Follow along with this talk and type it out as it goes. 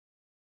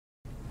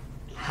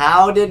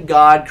How did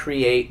God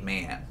create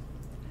man?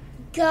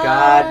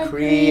 God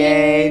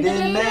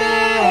created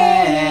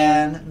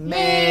man,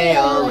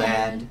 male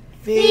and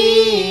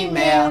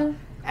female,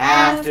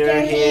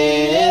 after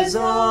his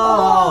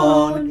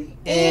own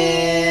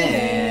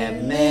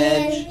image,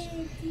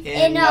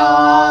 in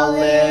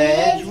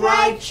knowledge,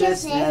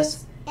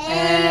 righteousness,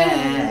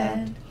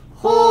 and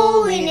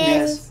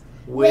holiness,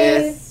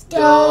 with